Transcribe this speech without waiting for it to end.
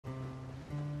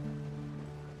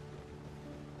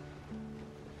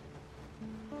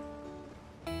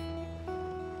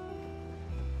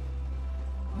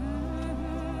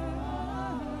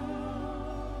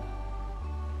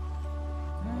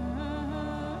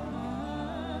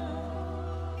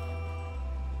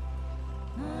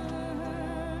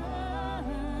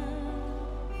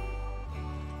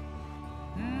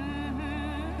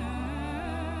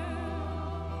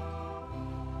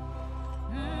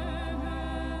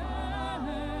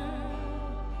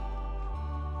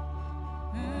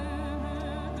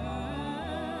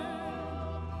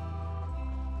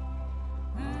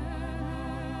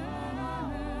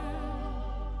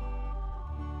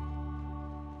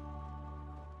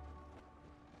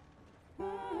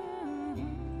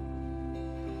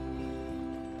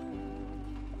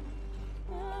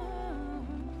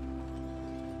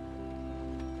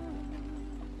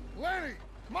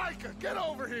Micah, get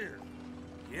over here!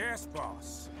 Yes,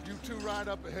 boss. You two ride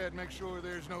up ahead, make sure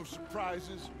there's no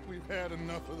surprises. We've had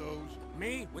enough of those.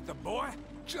 Me with the boy?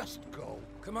 Just go.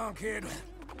 Come on, kid.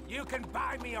 You can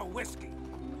buy me a whiskey.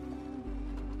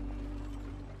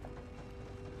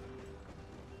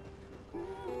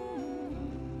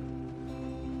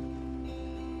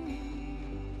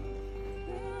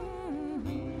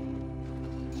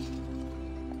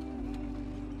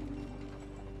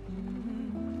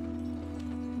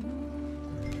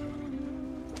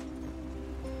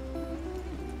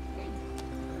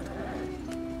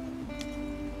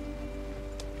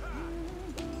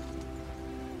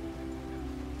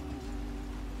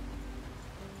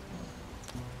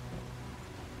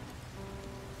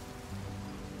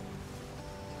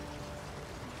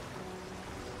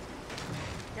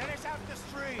 Get us out the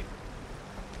street!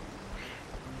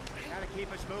 Gotta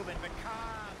keep us moving, but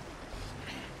calm.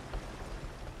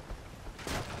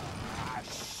 Ah,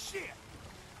 shit!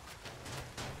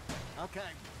 Okay,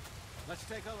 let's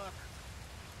take a look.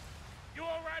 You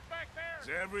all right back there? Does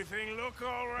everything look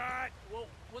all right? Well,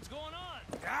 what's going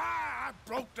on? Ah, I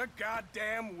broke the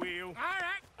goddamn wheel. All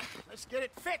right, let's get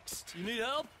it fixed. You need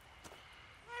help?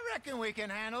 I reckon we can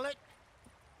handle it.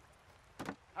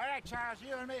 All right, Charles,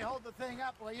 you and me hold the thing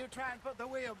up while you try and put the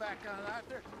wheel back on,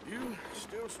 Arthur. You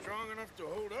still strong enough to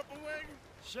hold up a wagon?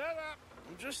 Shut up.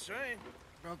 I'm just saying.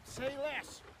 Don't say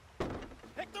less.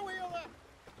 Pick the wheel up.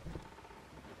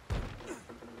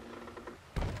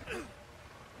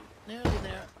 Nearly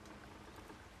there.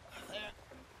 There.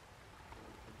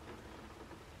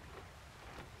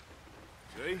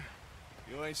 See?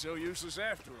 You ain't so useless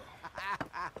after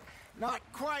all. Not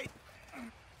quite.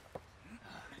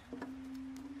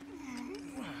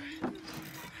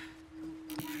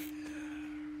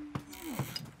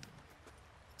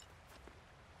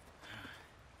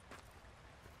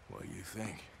 What do you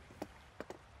think?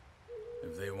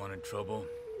 If they wanted trouble,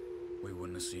 we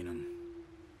wouldn't have seen them.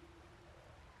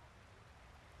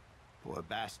 Poor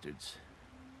bastards.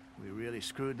 We really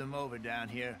screwed them over down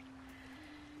here.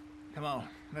 Come on,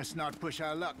 let's not push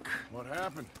our luck. What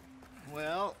happened?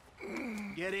 Well,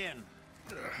 get in.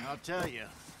 I'll tell you.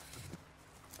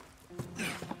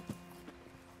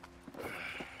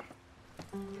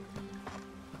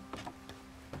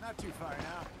 Not too far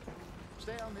now.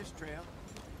 Stay on this trail.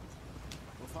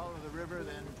 We'll follow the river,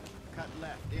 then cut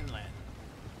left inland.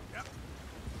 Yep.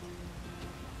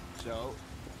 So,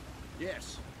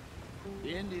 yes,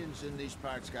 the Indians in these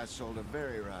parts got sold a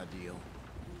very raw deal.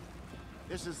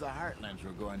 This is the heartlands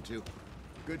we're going to.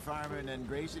 Good farming and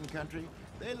grazing country,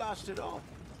 they lost it all.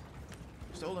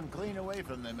 Stolen clean away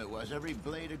from them it was, every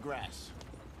blade of grass.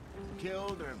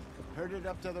 Killed or herded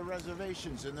up to the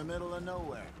reservations in the middle of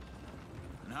nowhere.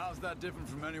 And how's that different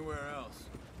from anywhere else?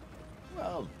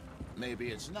 Well, maybe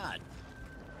it's not.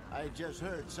 I just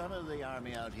heard some of the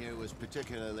army out here was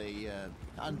particularly,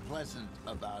 unpleasant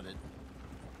about it.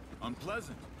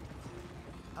 Unpleasant?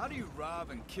 How do you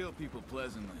rob and kill people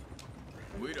pleasantly?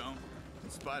 We don't. In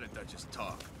spite of that, just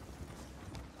talk.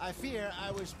 I fear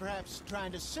I was perhaps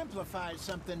trying to simplify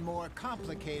something more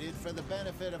complicated for the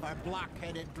benefit of our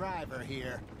block-headed driver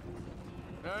here.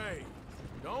 Hey,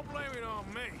 don't blame it on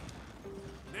me.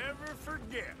 Never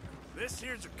forget, this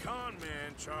here's a con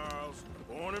man, Charles,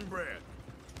 born and bred.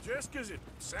 Just 'cause it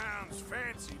sounds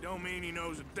fancy don't mean he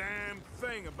knows a damn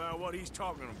thing about what he's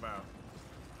talking about.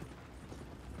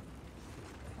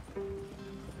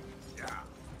 Yeah.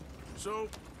 So,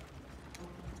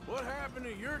 what happened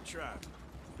to your tribe?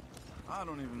 I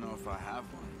don't even know if I have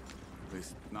one. At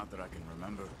least, not that I can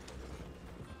remember.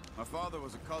 My father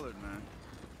was a colored man.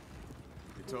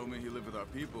 He told me he lived with our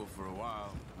people for a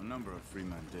while. A number of free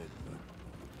men did, but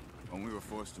when we were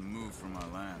forced to move from our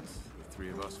lands, the three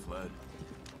of us fled.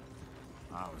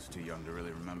 I was too young to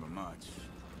really remember much.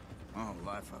 My whole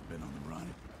life I've been on the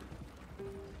run.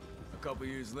 A couple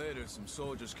years later, some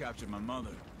soldiers captured my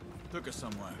mother. Took her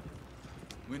somewhere.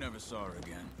 We never saw her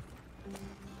again.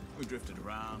 We drifted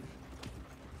around.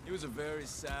 He was a very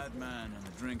sad man, and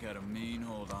the drink had a mean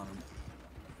hold on him.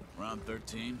 Around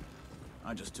 13,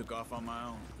 I just took off on my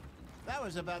own. That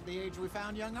was about the age we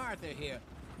found young Arthur here.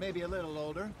 Maybe a little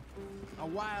older. A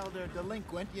wilder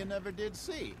delinquent you never did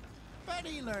see. But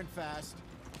he learned fast.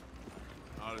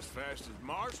 Not as fast as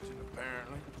Marston,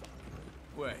 apparently.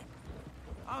 Wait,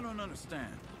 I don't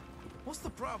understand. What's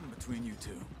the problem between you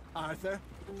two? Arthur?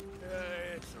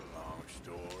 It's a long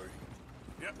story.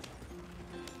 Yep.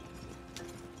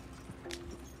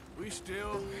 We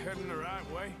still heading the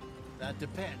right way? That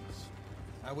depends.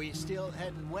 Are we still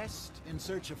heading west in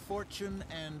search of fortune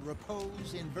and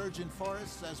repose in virgin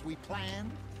forests as we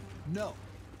planned? No.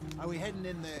 Are we heading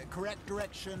in the correct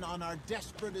direction on our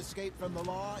desperate escape from the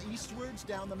law eastwards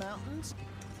down the mountains?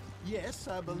 Yes,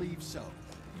 I believe so.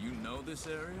 You know this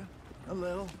area? A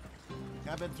little.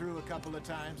 I've been through a couple of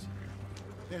times.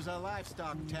 There's a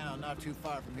livestock town not too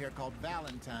far from here called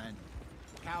Valentine.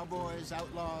 Cowboys,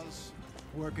 outlaws,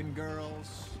 working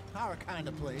girls, our kind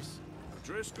of place.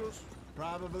 Driscoll's?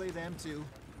 Probably them too.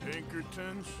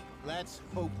 Pinkertons? Let's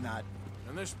hope not.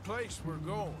 And this place we're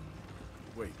going.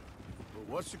 Wait,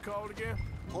 what's it called again?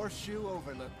 Horseshoe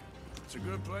Overlook. It's a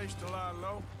good place to lie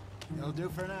low? It'll do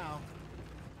for now.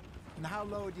 And how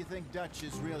low do you think Dutch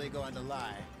is really going to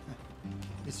lie?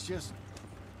 It's just,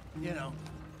 you know,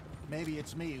 maybe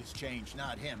it's me who's changed,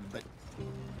 not him, but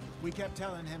we kept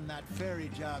telling him that ferry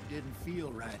job didn't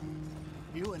feel right.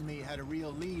 You and me had a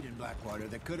real lead in Blackwater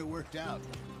that could have worked out.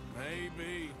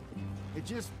 Maybe. It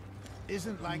just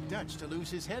isn't like Dutch to lose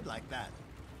his head like that.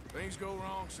 Things go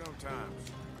wrong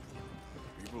sometimes.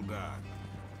 People die.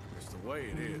 It's the way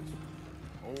it is.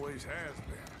 Always has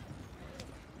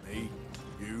been. Me,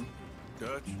 you,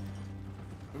 Dutch.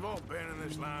 We've all been in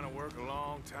this line of work a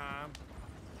long time.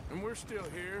 And we're still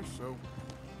here, so...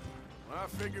 I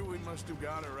figure we must have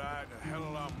got it right a hell of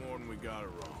a lot more than we got it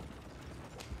wrong.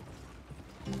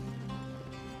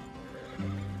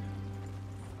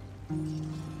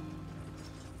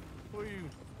 What are you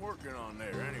working on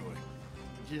there, anyway?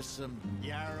 Just some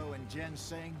yarrow and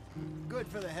ginseng. Good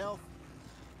for the health.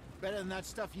 Better than that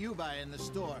stuff you buy in the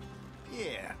store.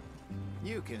 Yeah,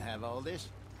 you can have all this.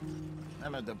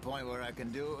 I'm at the point where I can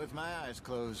do it with my eyes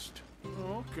closed.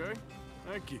 Oh, okay.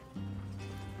 Thank you.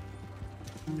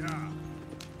 Yeah.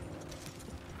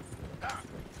 Ah.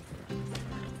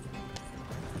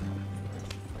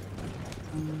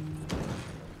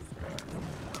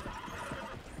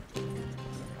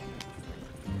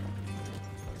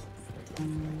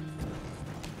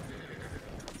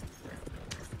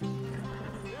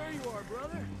 There you are,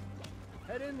 brother.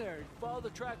 Head in there and follow the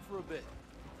track for a bit.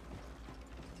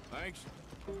 Thanks.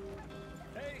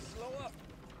 Hey, slow up.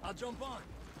 I'll jump on.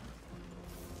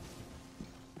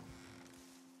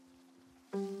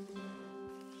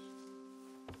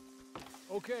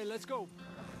 Okay, let's go.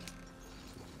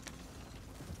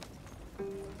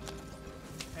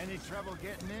 Any trouble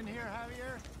getting in here,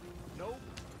 Javier? Nope.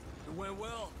 It went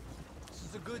well. This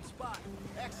is a good spot.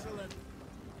 Excellent.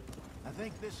 I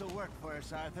think this'll work for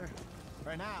us, Arthur.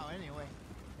 For now, anyway.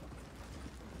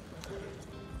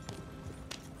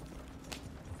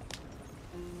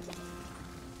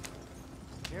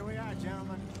 Here we are,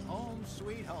 gentlemen. Home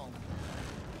sweet home.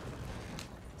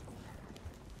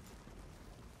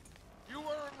 You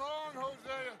weren't wrong,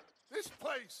 Hosea. This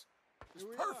place is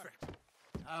perfect.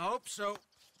 I hope so.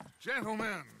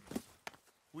 Gentlemen,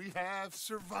 we have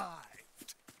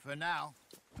survived. For now.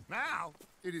 Now,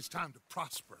 it is time to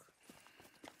prosper.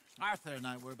 Arthur and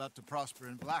I were about to prosper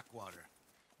in Blackwater.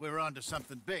 We were onto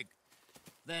something big.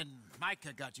 Then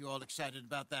Micah got you all excited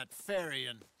about that ferry,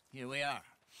 and here we are.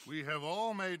 We have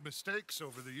all made mistakes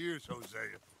over the years,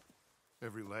 Hosea.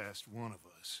 Every last one of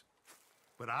us.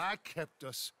 But I kept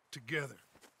us together.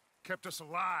 Kept us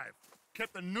alive.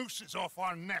 Kept the nooses off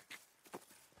our neck.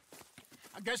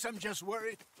 I guess I'm just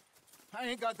worried. I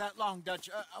ain't got that long, Dutch.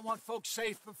 I want folks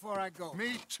safe before I go.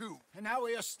 Me too. And now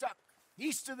we are stuck,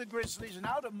 east of the Grizzlies and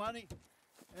out of money,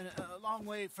 and a long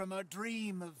way from our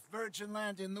dream of virgin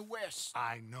land in the west.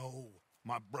 I know,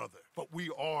 my brother, but we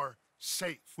are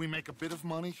safe. We make a bit of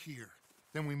money here,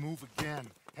 then we move again,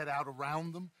 head out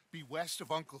around them, be west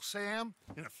of Uncle Sam,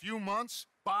 in a few months,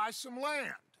 buy some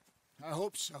land. I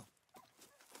hope so.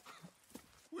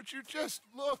 Would you just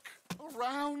look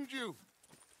around you?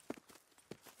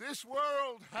 This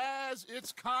world has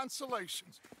its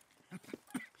consolations.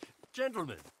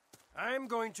 Gentlemen, I'm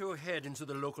going to head into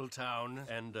the local town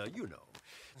and,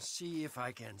 see if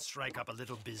I can strike up a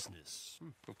little business.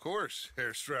 Of course,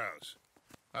 Herr Strauss.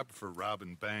 I prefer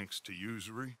robbing banks to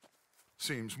usury.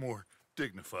 Seems more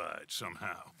dignified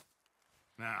somehow.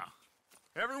 Now,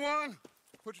 everyone,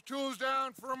 put your tools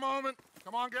down for a moment.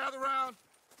 Come on, gather round.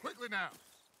 Quickly now.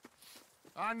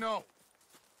 I know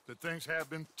that things have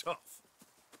been tough,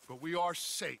 but we are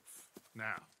safe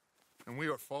now, and we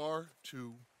are far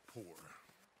too poor.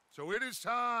 So it is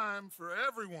time for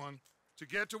everyone to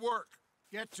get to work.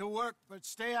 Get to work, but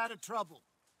stay out of trouble.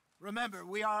 Remember,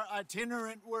 we are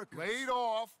itinerant workers. Laid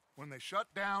off when they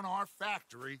shut down our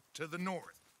factory to the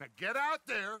north. Now get out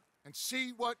there and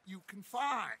see what you can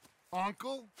find.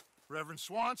 Uncle, Reverend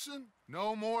Swanson,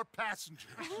 no more passengers.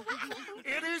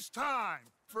 It is time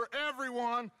for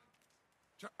everyone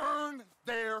to earn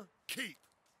their keep.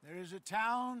 There is a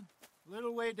town a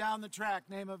little way down the track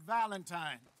named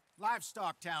Valentine.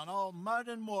 Livestock town, all mud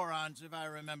and morons, if I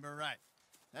remember right.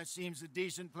 That seems a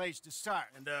decent place to start.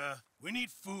 And, we need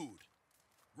food.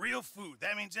 Real food.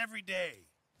 That means every day.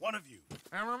 One of you.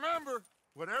 And remember,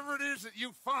 whatever it is that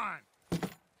you find,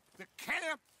 the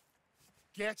camp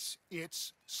gets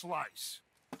its slice.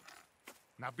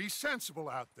 Now be sensible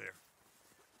out there.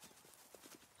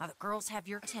 Now the girls have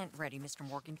your tent ready, Mr.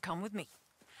 Morgan. Come with me.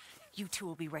 You two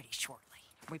will be ready shortly.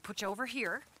 We put you over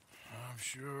here. I'm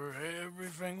sure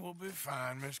everything will be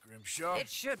fine, Miss Grimshaw. It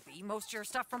should be. Most of your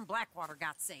stuff from Blackwater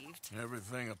got saved.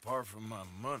 Everything apart from my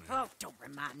money. Oh, don't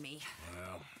remind me.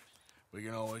 Well, we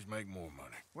can always make more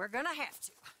money. We're gonna have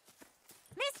to.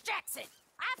 Miss Jackson,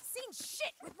 I've seen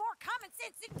shit with more common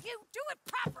sense than you. Do it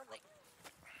properly.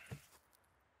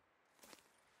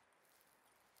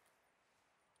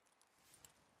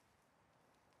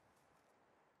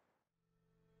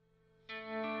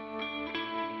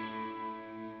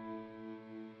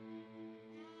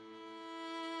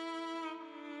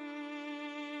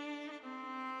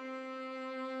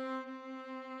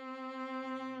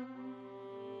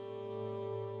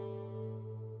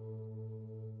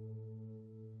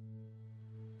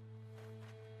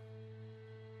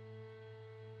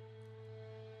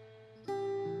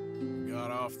 Got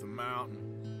off the mountain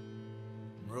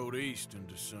and rode east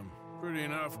into some pretty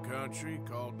enough country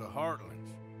called the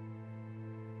Heartlands.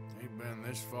 Ain't been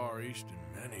this far east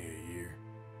in many a year.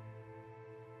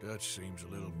 Dutch seems a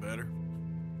little better.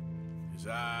 His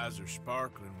eyes are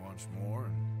sparkling once more,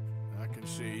 and I can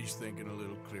see he's thinking a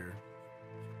little clearer.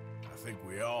 I think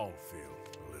we all feel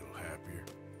a little happier,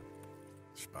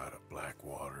 in spite of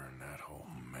Blackwater and that whole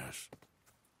mess.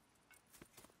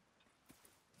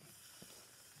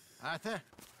 Arthur?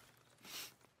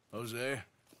 Jose?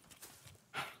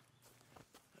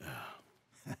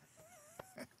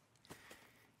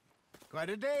 Quite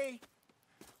a day.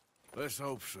 Let's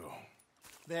hope so.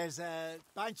 There's a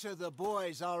bunch of the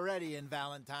boys already in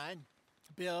Valentine.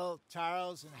 Bill,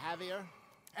 Charles, and Javier.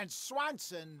 And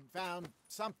Swanson found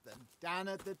something down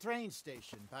at the train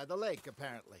station by the lake,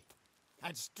 apparently.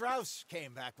 And Strauss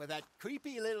came back with that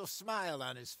creepy little smile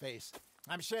on his face.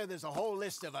 I'm sure there's a whole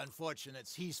list of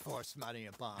unfortunates he's forced money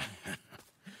upon.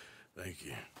 Thank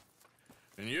you.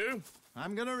 And you?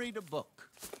 I'm gonna read a book.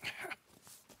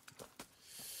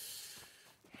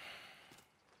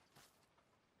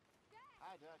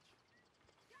 Hi, Dutch.